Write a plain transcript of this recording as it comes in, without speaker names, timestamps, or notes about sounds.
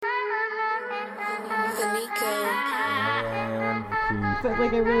Feniko. But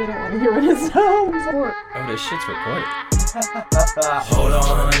like I really don't want to hear what it sounds for. Oh, this shit's recorded. Hold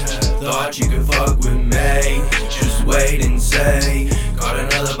on, thought you could fuck with me. Just wait and say, got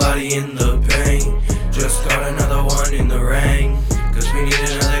another body in the paint. Just got another one in the ring. Cause we need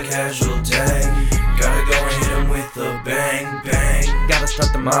another casualty. Gotta go and hit him with a bang, bang. Gotta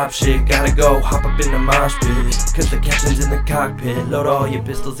start the mob shit, gotta go hop up in the mosh pit. Cause the captain's in the cockpit. Load all your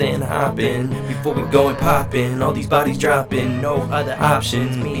pistols and hop in. Before we go and pop in, all these bodies dropping. No other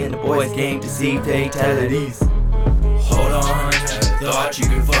options, me and the boys game to see fatalities. Hold on, thought you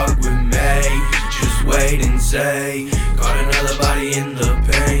could fuck with me. Just wait and say, got another body in the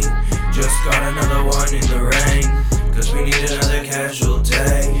paint. Just got another one in the ring. Cause we need another casualty.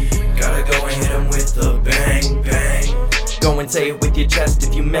 Gotta go and hit him with a bang, bang. Go and say it with your chest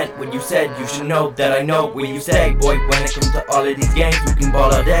if you meant what you said. You should know that I know where you stay. Boy, when it comes to all of these games, you can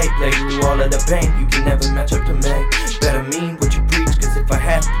ball all day, play through all of the pain. You can never match up to me. Better mean what you preach, cause if I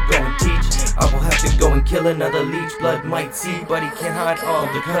have to go and teach, I will have to go and kill another leech. Blood might see, but he can't hide all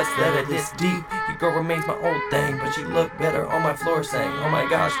the cuts that are this deep. Your girl remains my old thing, but she looked better on my floor saying, oh my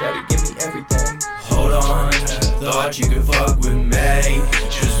gosh, daddy, give me everything. Hold on, thought you could fuck with me.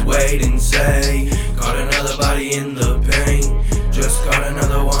 Just wait and say, got another body in the paint. Just got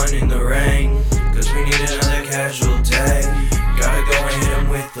another one in the ring. Cause we need another casualty. Gotta go and hit him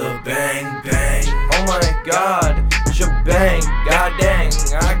with a bang, bang. Oh my god, shebang, god dang,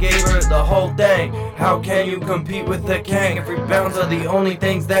 I gave her the whole thing. How can you compete with the king? If rebounds are the only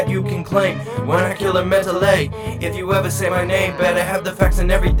things that you can claim. When I kill her mentally, if you ever say my name, better have the facts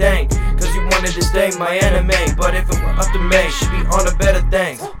and everything. Cause you wanted to stay my enemy, but if it were up to me, she'd be on to better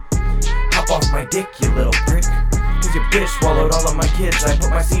things. Hop off my dick, you little prick. Cause your bitch swallowed all of my kids. I put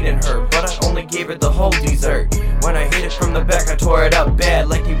my seed in her, but I only gave her the whole dessert. When I hit it from the back, I tore it up bad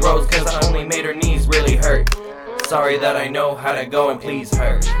like he rose. Cause I only made her knees really hurt. Sorry that I know how to go and please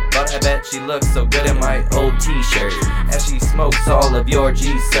her, but I bet she looks so good in my old t-shirt as she smokes all of your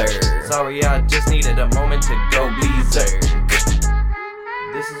G-sir. Sorry, I just needed a moment to go berserk.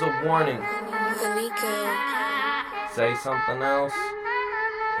 This is a warning. Feniko. Say something else,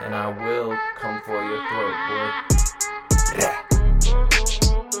 and I will come for your throat, boy. Yeah.